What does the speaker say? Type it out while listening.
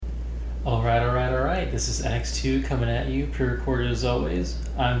All right. This is NX2 coming at you, pre-recorded as always.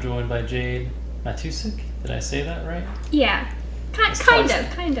 I'm joined by Jade Matusik. Did I say that right? Yeah,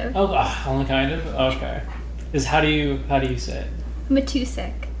 kind of. Oh, only kind of. Okay. How do you say it?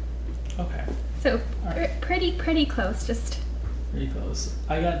 Matusik. Okay. So Alright. pretty close. Just Pretty close.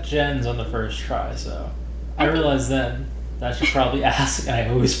 I got Jen's on the first try, so I realized then that I should probably ask, and I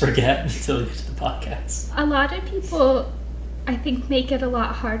always forget until we get to the podcast. a lot of people, I think, make it a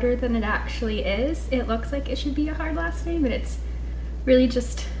lot harder than it actually is. It looks like it should be a hard last name, but it's really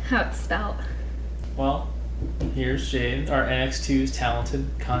just how it's spelled. Well, here's Jade, our NX2's talented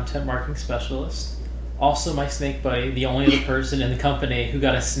content marketing specialist. Also my snake buddy, the only other person in the company who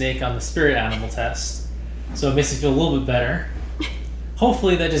got a snake on the spirit animal test. So it makes me feel a little bit better.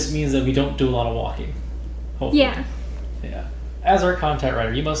 Hopefully that just means that we don't do a lot of walking. Hopefully. Yeah. Yeah. As our content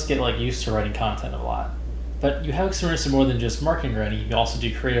writer, you must get used to writing content a lot. But you have experience in more than just marketing writing. You also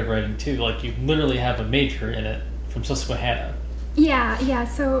do creative writing too. You literally have a major in it from Susquehanna. Yeah.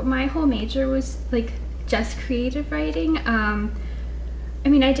 So my whole major was just creative writing.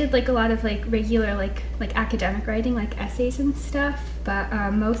 I did a lot of regular academic writing, essays and stuff, but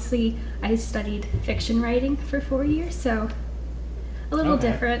mostly I studied fiction writing for 4 years, so a little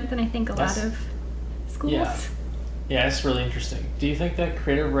Okay. different than I think a lot of schools. Yeah. Yeah, it's really interesting. Do you think that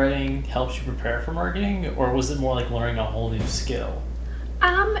creative writing helps you prepare for marketing, or was it more like learning a whole new skill?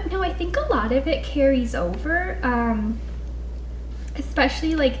 No, I think a lot of it carries over,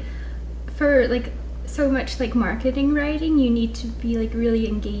 especially for so much marketing writing. You need to be really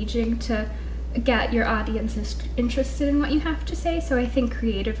engaging to get your audience interested in what you have to say. So I think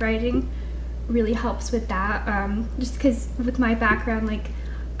creative writing really helps with that. Just because with my background,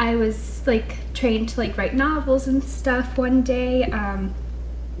 I was trained to write novels and stuff one day.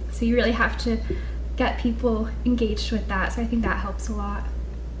 So you really have to get people engaged with that. So I think that helps a lot.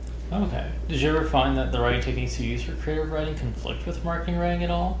 Okay. Did you ever find that the writing techniques you use for creative writing conflict with marketing writing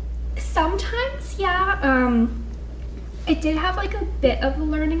at all? Sometimes, yeah. It did have a bit of a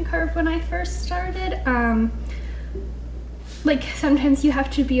learning curve when I first started. Sometimes you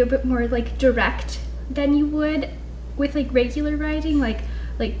have to be a bit more direct than you would with regular writing, like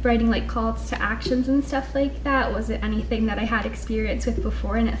writing calls to actions and stuff like that. Wasn't anything that I had experience with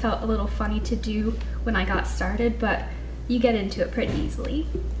before, and it felt a little funny to do when I got started, but you get into it pretty easily.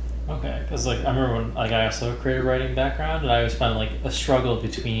 Okay, because I remember when I also have a creative writing background, and I always found a struggle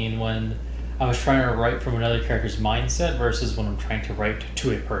between when I was trying to write from another character's mindset versus when I'm trying to write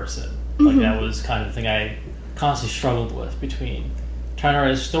to a person. That was kind of the thing I constantly struggled with, between trying to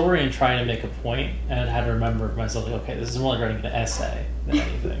write a story and trying to make a point, and I had to remember myself, okay, this is more like writing an essay than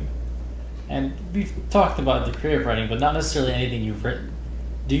anything. And we've talked about the creative writing, but not necessarily anything you've written.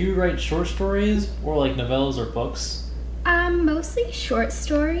 Do you write short stories or novellas or books? Mostly short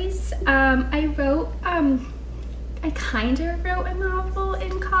stories. I kind of wrote a novel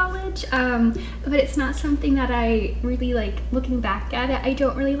in college, but it's not something that I really looking back at it. I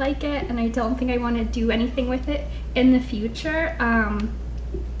don't really like it, and I don't think I want to do anything with it in the future.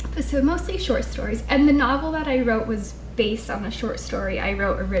 So mostly short stories, and the novel that I wrote was based on a short story I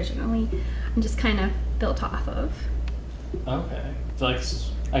wrote originally and just kind of built off of. Okay. So,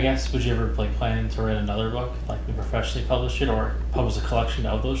 I guess, would you ever plan to write another book, professionally publish it, or publish a collection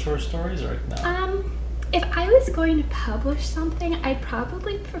of those short stories, or no? If I was going to publish something, I'd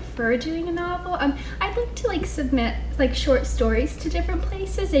probably prefer doing a novel. I'd like to submit short stories to different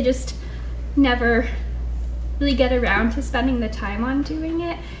places. I just never really get around to spending the time on doing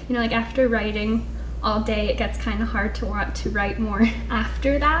it. After writing all day, it gets kind of hard to want to write more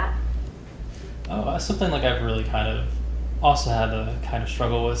after that. Oh, that's something I've really kind of also had to kind of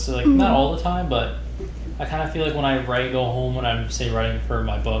struggle with. So not all the time, but I kind of feel when I go home, when I'm say writing for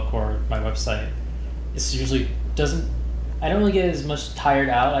my book or my website, it's usually I don't really get as much tired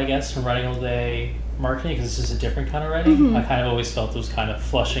out, I guess, from writing all day marketing, because it's just a different kind of writing. I kind of always felt it was kind of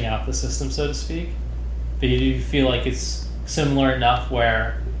flushing out the system, so to speak. But you do feel it's similar enough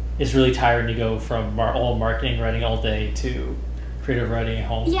where it's really tiring to go from all marketing writing all day to creative writing at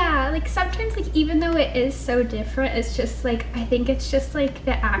home? Yeah, sometimes even though it is so different, it's just I think it's just the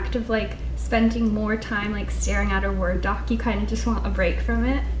act of spending more time staring at a Word doc. You kind of just want a break from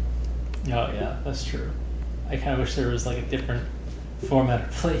it. Oh yeah, that's true. I kind of wish there was a different format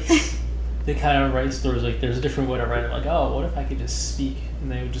or place. They kind of write stories there's a different way to write it. Oh, what if I could just speak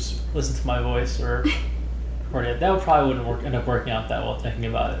and they would just listen to my voice or record it? That would probably wouldn't end up working out that well, thinking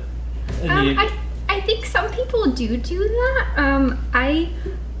about it. I think some people do that. I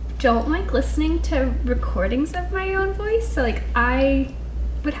don't like listening to recordings of my own voice, so I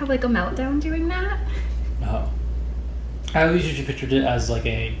would have a meltdown doing that. Oh. I always usually pictured it as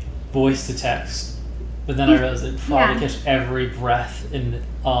a voice to text, but then I realized it probably Yeah. catch every breath in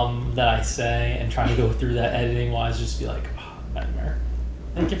that I say, and trying to go through that editing wise just be like, oh, nightmare.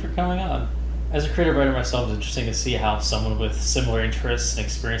 Thank you for coming on. As a creative writer myself, it's interesting to see how someone with similar interests and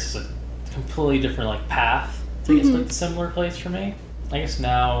experiences a completely different like path to get to like a similar place for me. I guess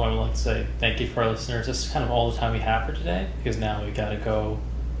now I would like to say thank you for our listeners. This is kind of all the time we have for today, because now we gotta go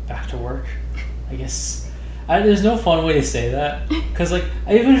back to work. I guess there's no fun way to say that, because like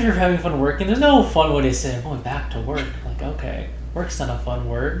even if you're having fun working, there's no fun way to say I'm going back to work. Like, okay, work's not a fun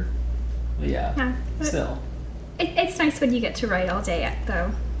word, but yeah, but still, it's nice when you get to write all day,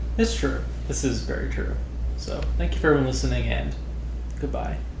 though. it's true. This is very true. So thank you for everyone listening, and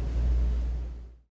goodbye.